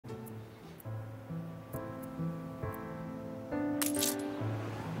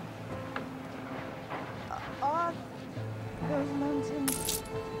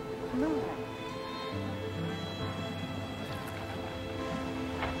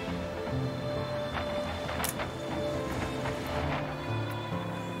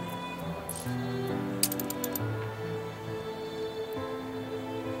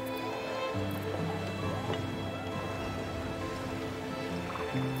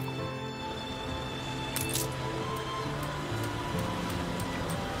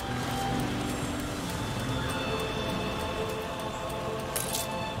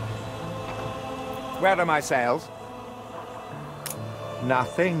Where are my sails?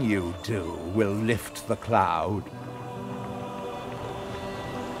 Nothing you do will lift the cloud.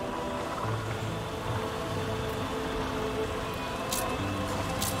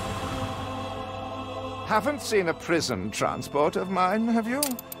 Haven't seen a prison transport of mine, have you?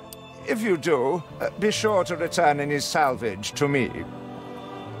 If you do, be sure to return any salvage to me.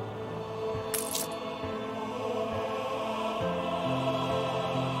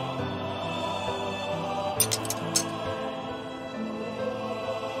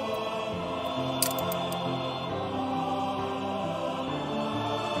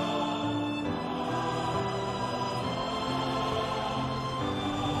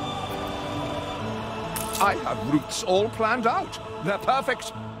 I have routes all planned out. They're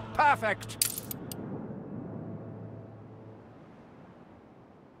perfect. Perfect.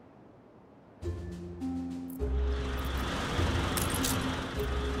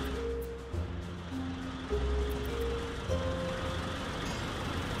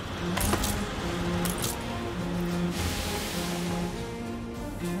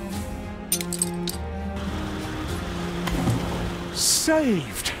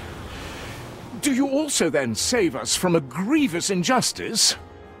 Saved! Do you also then save us from a grievous injustice?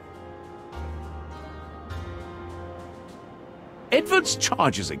 Edward's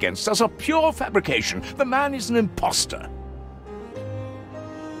charges against us are pure fabrication. The man is an imposter.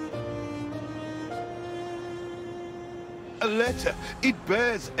 A letter. It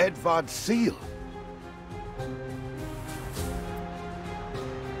bears Edvard's seal.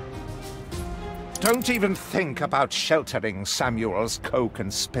 Don't even think about sheltering Samuel's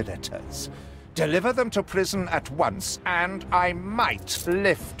co-conspirators. Deliver them to prison at once, and I might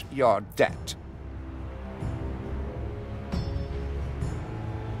lift your debt.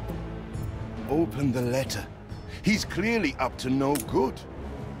 Open the letter. He's clearly up to no good.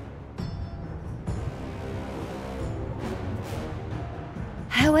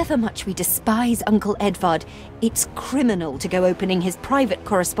 However much we despise Uncle Edvard, it's criminal to go opening his private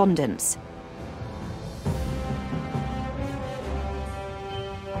correspondence.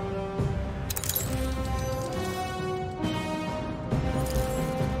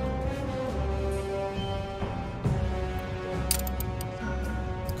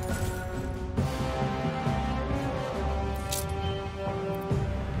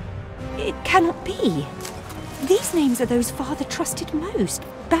 It cannot be. These names are those father trusted most.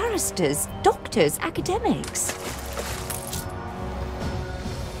 Barristers, doctors, academics.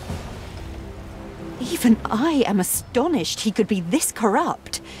 Even I am astonished he could be this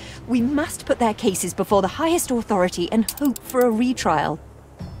corrupt. We must put their cases before the highest authority and hope for a retrial.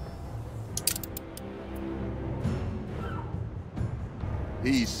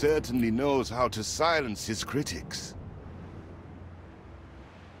 He certainly knows how to silence his critics.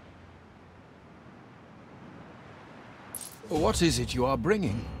 What is it you are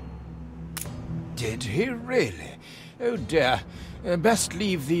bringing? Did he really? Oh dear. Best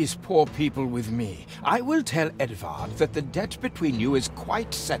leave these poor people with me. I will tell Edvard that the debt between you is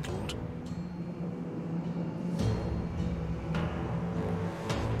quite settled.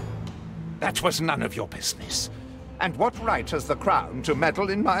 That was none of your business. And what right has the Crown to meddle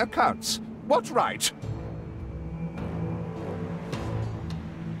in my accounts? What right?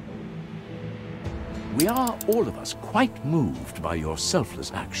 We are, all of us, quite moved by your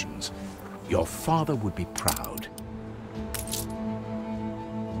selfless actions. Your father would be proud.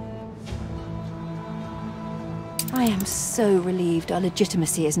 I am so relieved our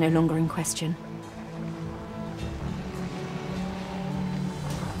legitimacy is no longer in question.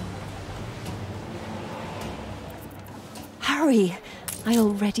 Hurry! I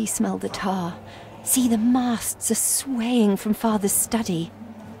already smell the tar. See, the masts are swaying from Father's study.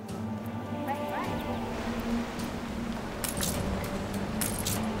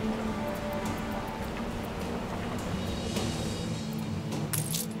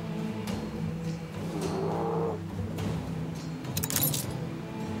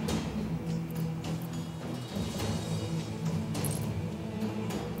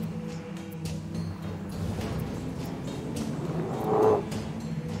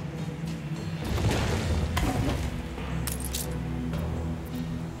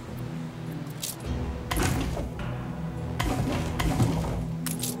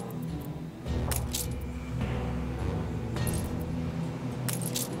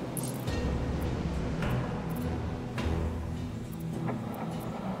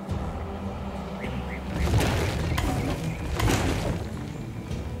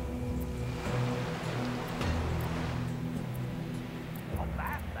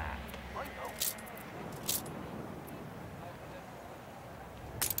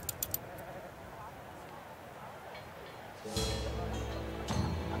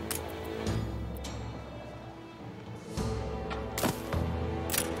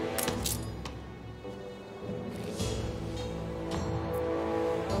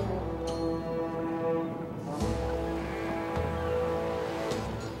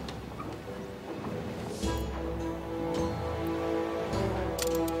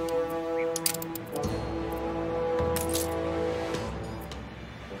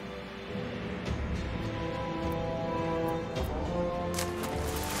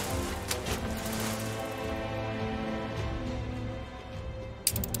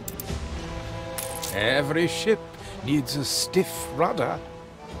 Every ship needs a stiff rudder.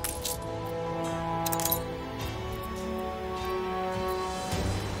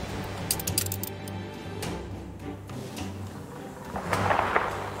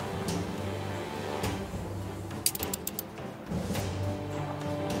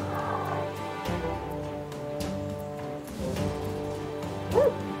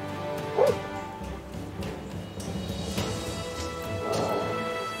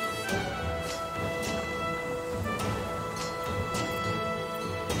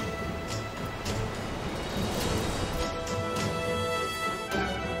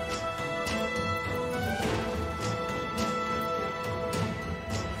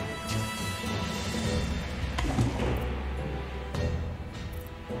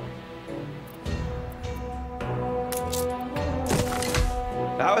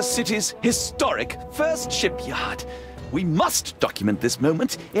 Our city's historic first shipyard. We must document this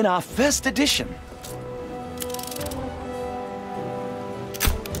moment in our first edition.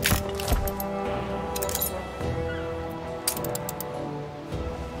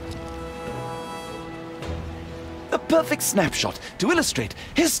 A perfect snapshot to illustrate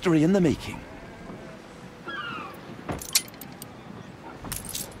history in the making.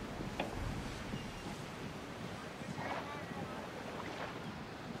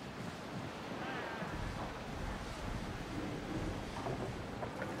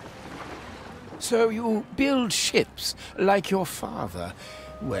 So you build ships like your father.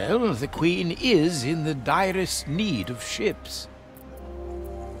 Well, the Queen is in the direst need of ships.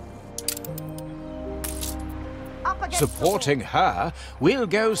 Supporting her will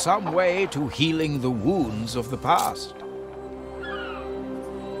go some way to healing the wounds of the past.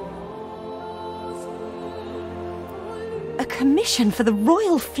 A commission for the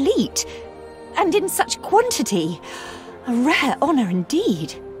Royal Fleet, and in such quantity. A rare honor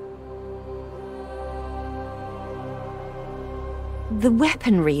indeed. The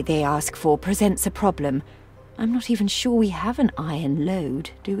weaponry they ask for presents a problem. I'm not even sure we have an iron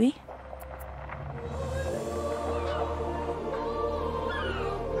load, do we?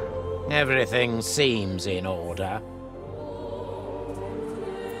 Everything seems in order.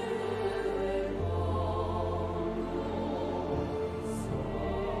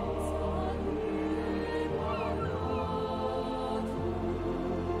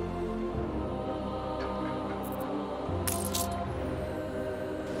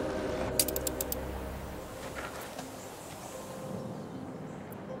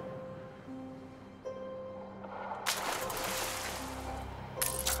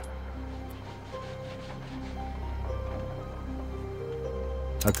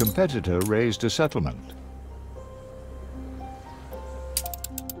 A competitor raised a settlement.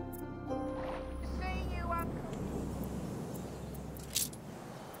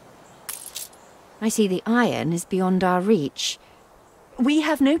 I see the iron is beyond our reach. We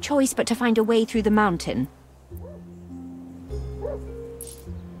have no choice but to find a way through the mountain.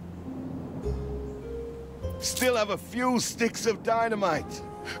 Still have a few sticks of dynamite.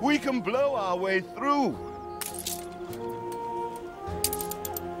 We can blow our way through.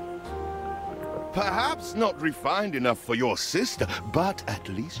 Perhaps not refined enough for your sister, but at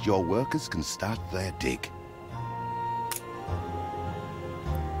least your workers can start their dig.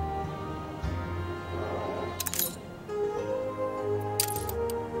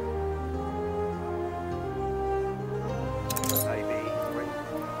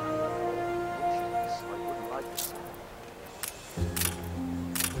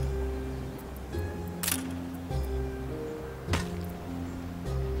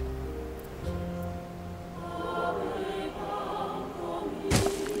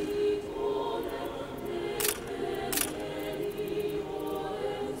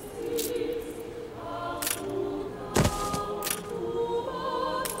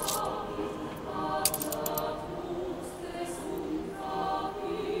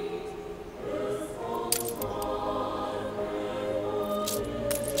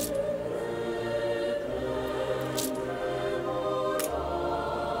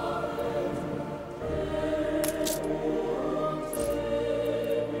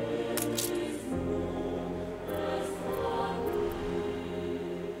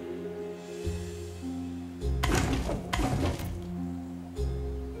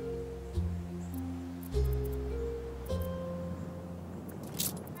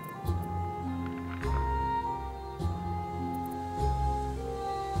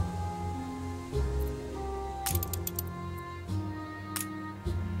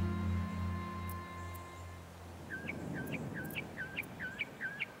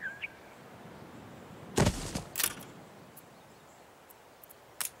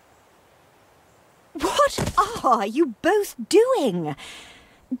 What are you both doing?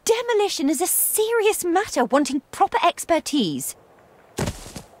 Demolition is a serious matter wanting proper expertise.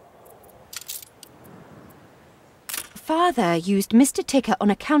 Father used Mr. Ticker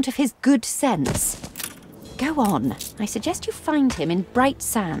on account of his good sense. Go on. I suggest you find him in Bright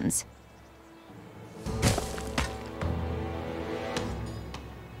Sands.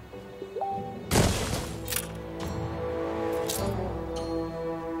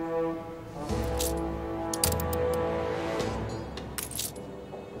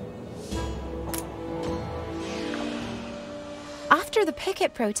 After the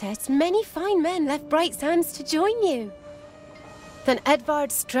picket protests, many fine men left Bright Sands to join you. Then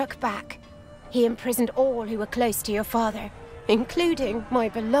Edvard struck back. He imprisoned all who were close to your father, including my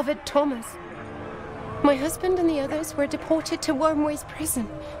beloved Thomas. My husband and the others were deported to Wormway's prison,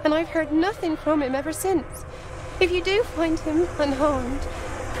 and I've heard nothing from him ever since. If you do find him unharmed,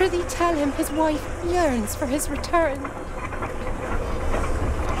 prithee tell him his wife yearns for his return.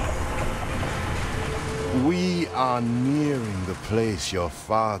 We are nearing the place your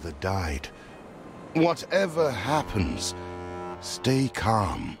father died. Whatever happens, stay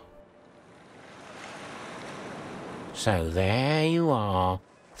calm. So there you are,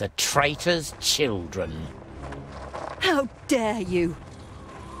 the traitor's children. How dare you?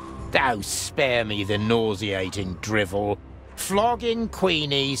 Oh, spare me the nauseating drivel. Flogging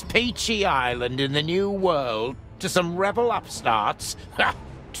Queenie's peachy island in the New World to some rebel upstarts? Ha!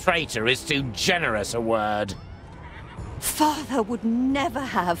 Traitor is too generous a word. Father would never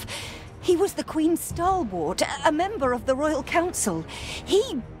have. He was the Queen's stalwart, a member of the Royal Council.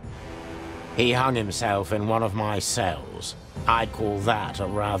 He hung himself in one of my cells. I'd call that a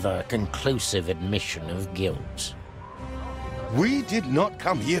rather conclusive admission of guilt. We did not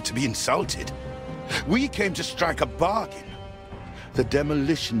come here to be insulted. We came to strike a bargain. The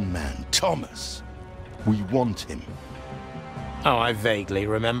demolition man, Thomas. We want him. Oh, I vaguely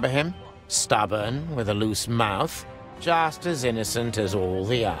remember him. Stubborn, with a loose mouth, just as innocent as all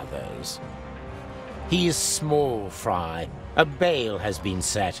the others. He is small fry. A bail has been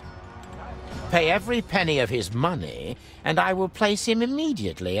set. Pay every penny of his money, and I will place him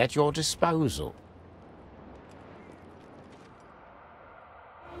immediately at your disposal.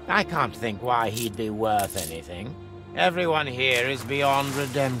 I can't think why he'd be worth anything. Everyone here is beyond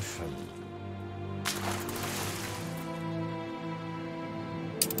redemption.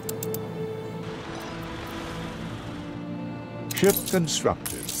 Ship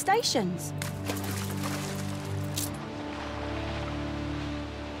constructed. Stations.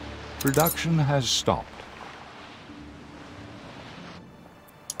 Production has stopped.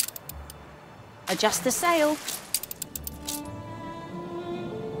 Adjust the sail.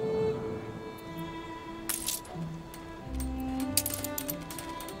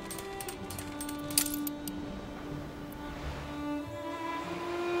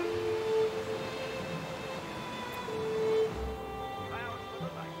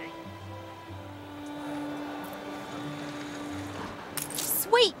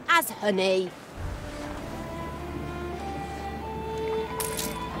 Sweet as honey.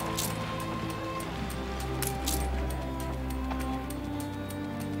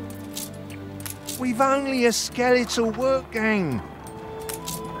 We've only a skeletal work gang.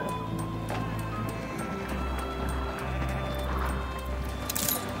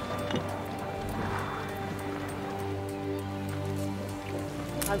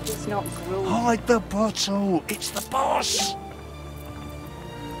 I've just not grown. Hide the bottle. It's the boss.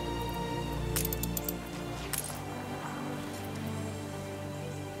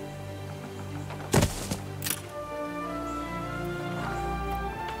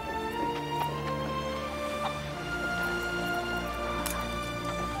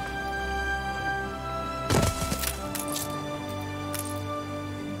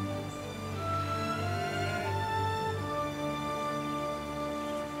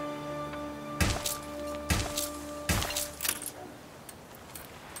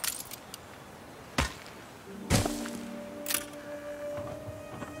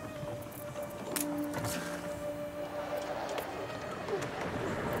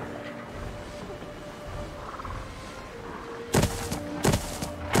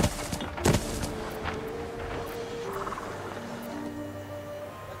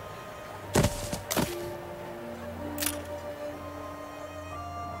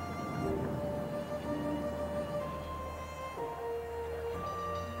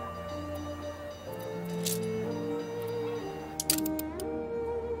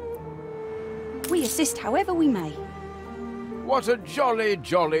 We assist however we may. What a jolly,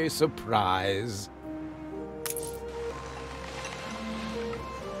 jolly surprise.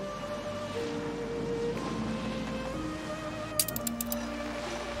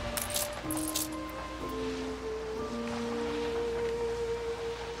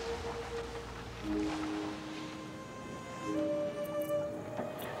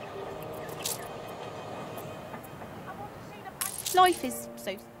 Life is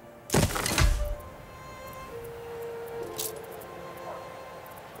so...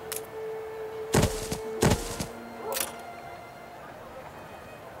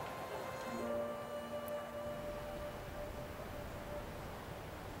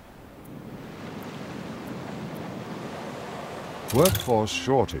 Workforce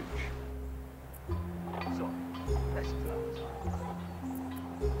shortage.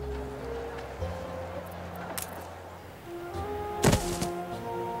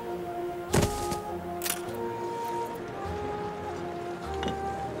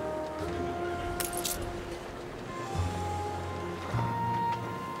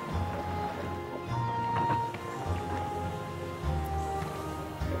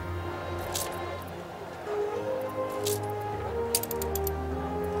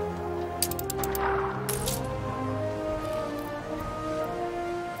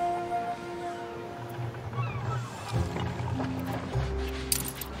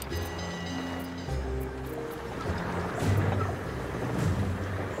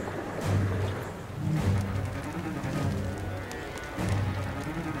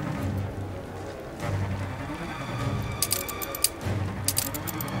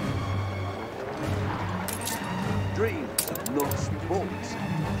 Dreams of not sports.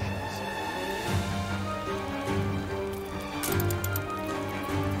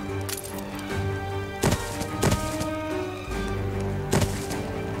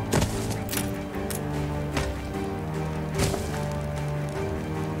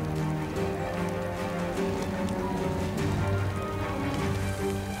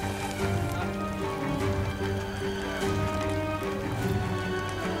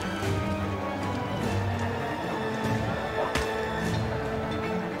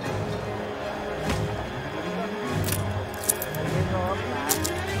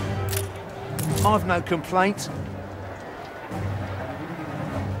 I've no complaints.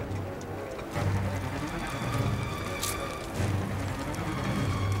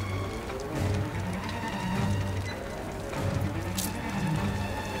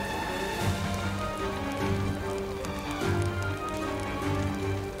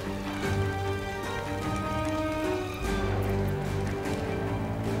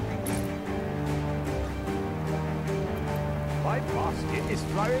 My basket is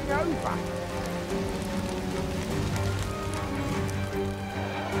flowing over.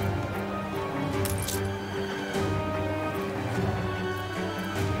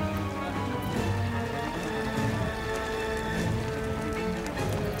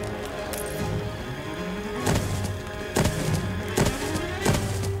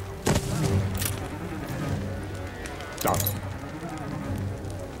 Done.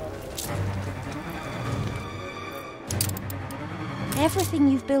 Everything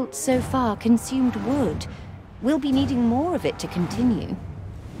you've built so far consumed wood. We'll be needing more of it to continue.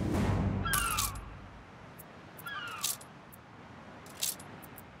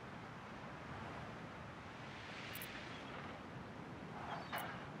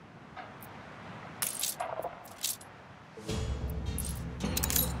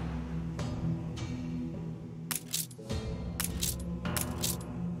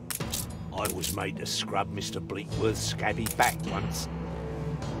 I was made to scrub Mr. Bleakworth's scabby back once.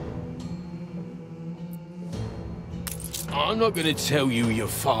 I'm not going to tell you your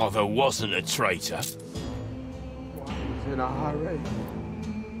father wasn't a traitor. In a hurry.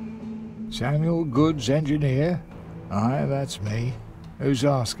 Samuel Goods, engineer? Aye, that's me. Who's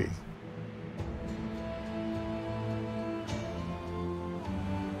asking?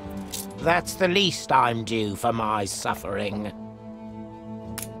 That's the least I'm due for my suffering.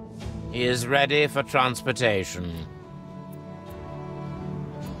 He is ready for transportation.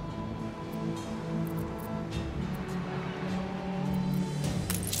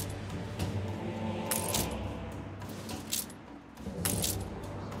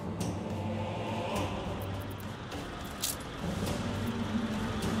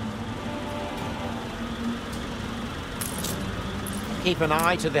 Keep an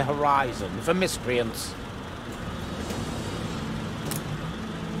eye to the horizon for miscreants.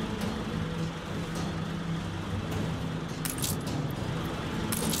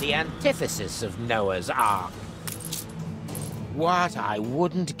 The antithesis of Noah's Ark. What I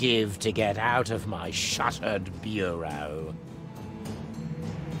wouldn't give to get out of my shuttered bureau.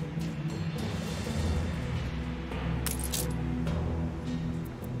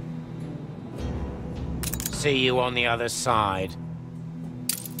 See you on the other side.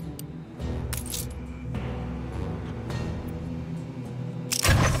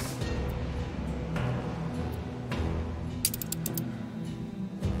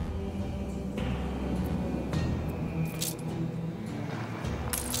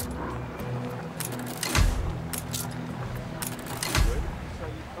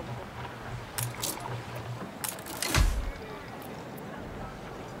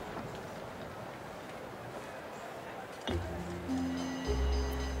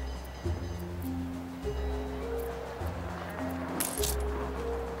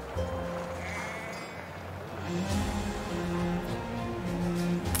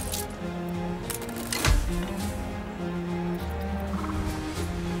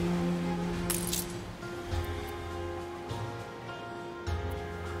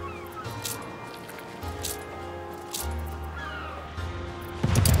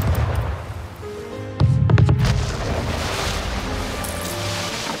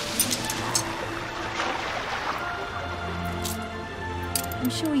 I'm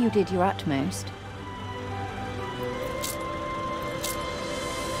sure you did your utmost.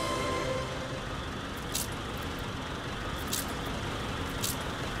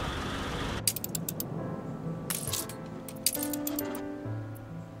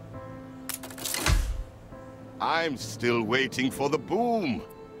 I'm still waiting for the boom.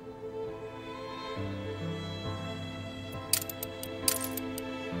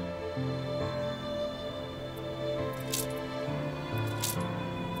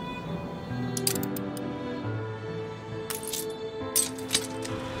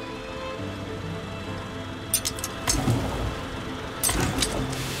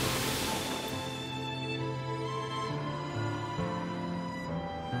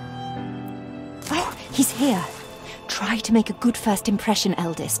 Oh, he's here. Try to make a good first impression,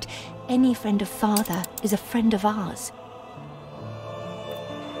 eldest. Any friend of father is a friend of ours.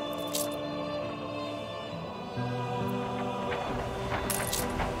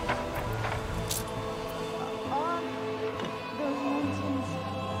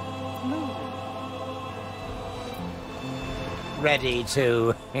 Ready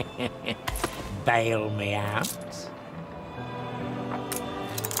to bail me out?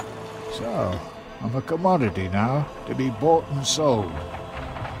 So, I'm a commodity now, to be bought and sold.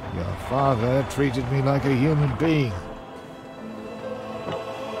 Your father treated me like a human being.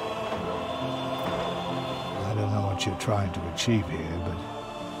 I don't know what you're trying to achieve here, but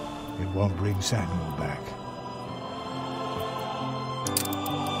it won't bring Samuel back.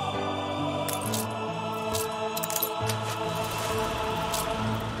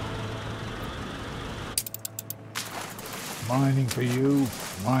 Mining for you,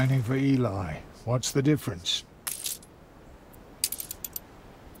 mining for Eli. What's the difference?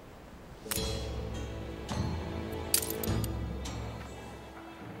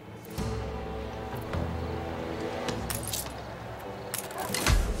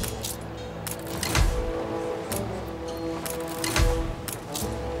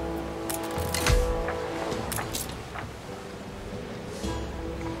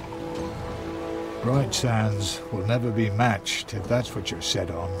 Bright sands will never be matched if that's what you're set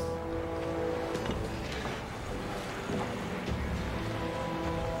on.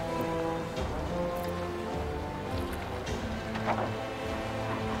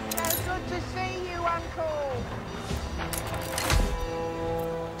 Good to see you, Uncle.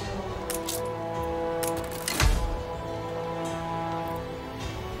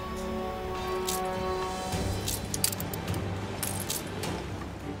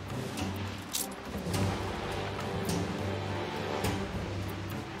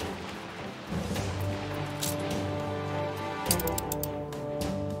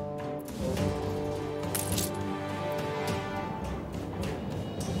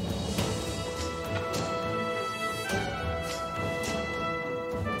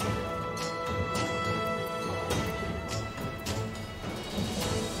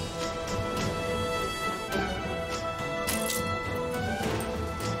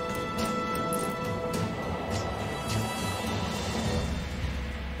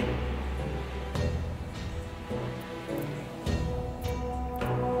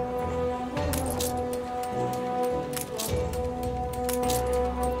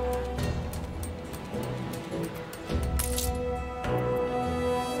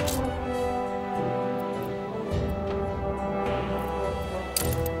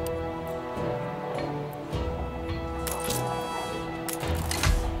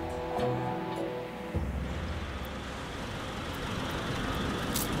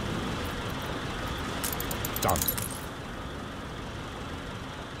 Done.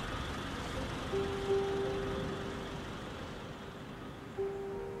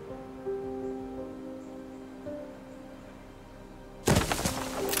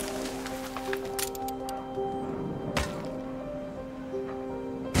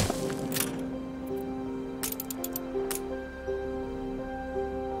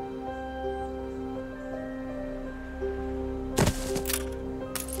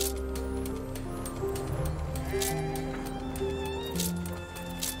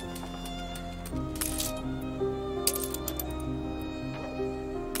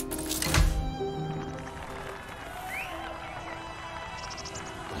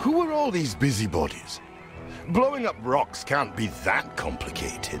 Who are all these busybodies? Blowing up rocks can't be that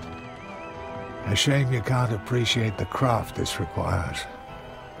complicated. A shame you can't appreciate the craft this requires.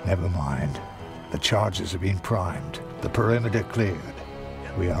 Never mind. The charges have been primed. The perimeter cleared.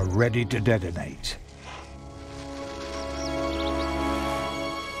 We are ready to detonate.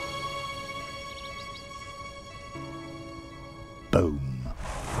 Boom.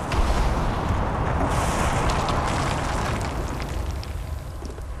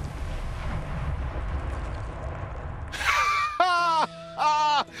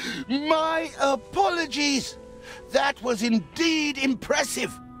 My apologies! That was indeed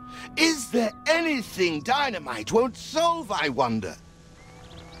impressive! Is there anything dynamite won't solve, I wonder?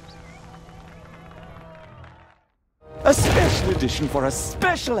 A special edition for a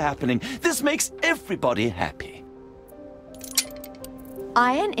special happening. This makes everybody happy.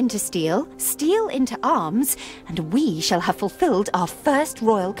 Iron into steel, steel into arms, and we shall have fulfilled our first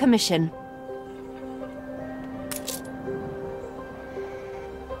royal commission.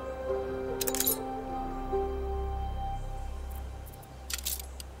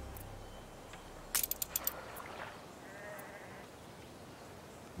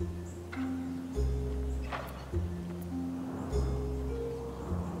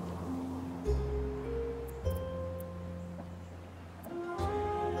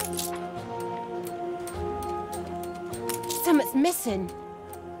 Something's missing.